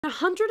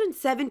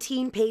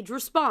117-page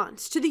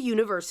response to the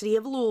University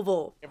of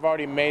Louisville. They've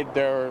already made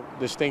their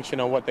distinction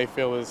on what they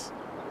feel is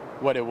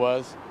what it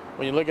was.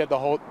 When you look at the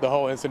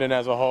whole incident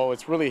as a whole,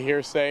 it's really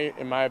hearsay,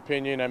 in my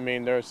opinion. I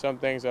mean, there are some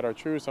things that are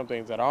true, some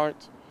things that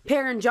aren't.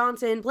 Perrin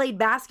Johnson played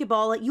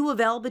basketball at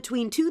UofL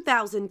between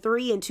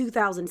 2003 and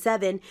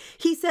 2007.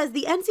 He says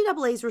the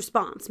NCAA's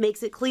response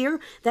makes it clear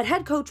that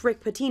head coach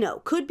Rick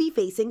Pitino could be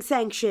facing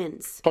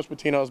sanctions. Coach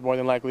Pitino is more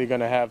than likely going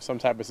to have some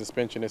type of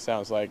suspension, it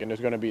sounds like, and there's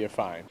going to be a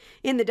fine.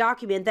 In the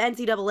document, the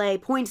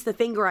NCAA points the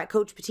finger at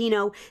Coach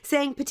Pitino,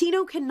 saying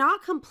Pitino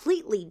cannot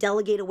completely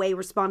delegate away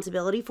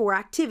responsibility for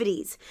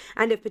activities.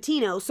 And if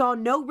Pitino saw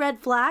no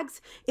red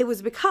flags, it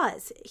was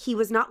because he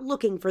was not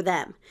looking for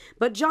them.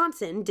 But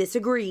Johnson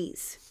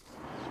disagrees.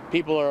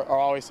 People are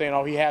always saying,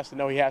 oh, he has to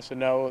know, he has to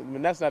know. I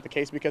mean, that's not the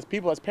case because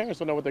people as parents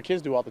don't know what their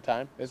kids do all the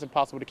time. It's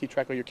impossible to keep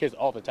track of your kids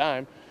all the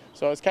time.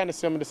 So it's kind of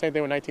similar to the same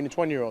thing with 19 and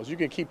 20-year-olds. You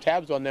can keep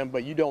tabs on them,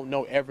 but you don't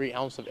know every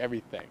ounce of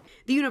everything.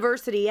 The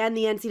university and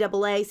the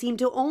NCAA seem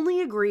to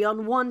only agree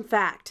on one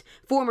fact.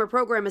 Former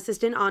program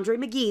assistant Andre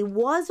McGee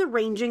was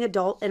arranging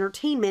adult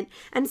entertainment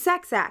and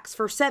sex acts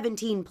for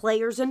 17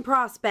 players and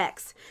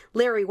prospects.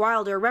 Larry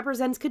Wilder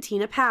represents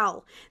Katina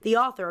Powell, the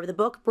author of the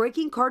book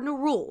Breaking Cardinal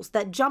Rules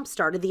that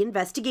jump-started the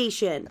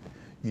investigation.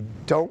 You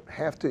don't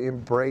have to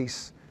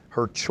embrace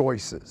her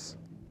choices,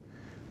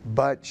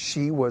 but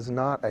she was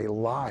not a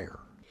liar.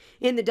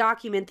 In the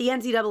document, the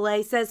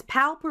NCAA says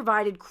Powell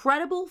provided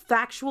credible,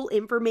 factual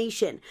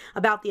information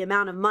about the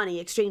amount of money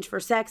exchanged for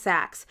sex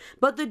acts,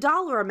 but the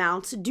dollar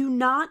amounts do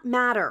not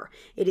matter.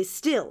 It is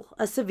still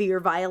a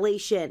severe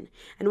violation.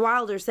 And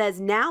Wilder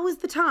says now is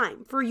the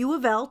time for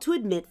UofL to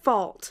admit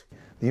fault.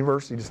 The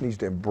university just needs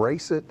to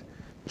embrace it,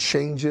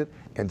 change it,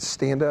 and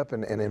stand up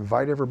and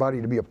invite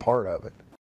everybody to be a part of it.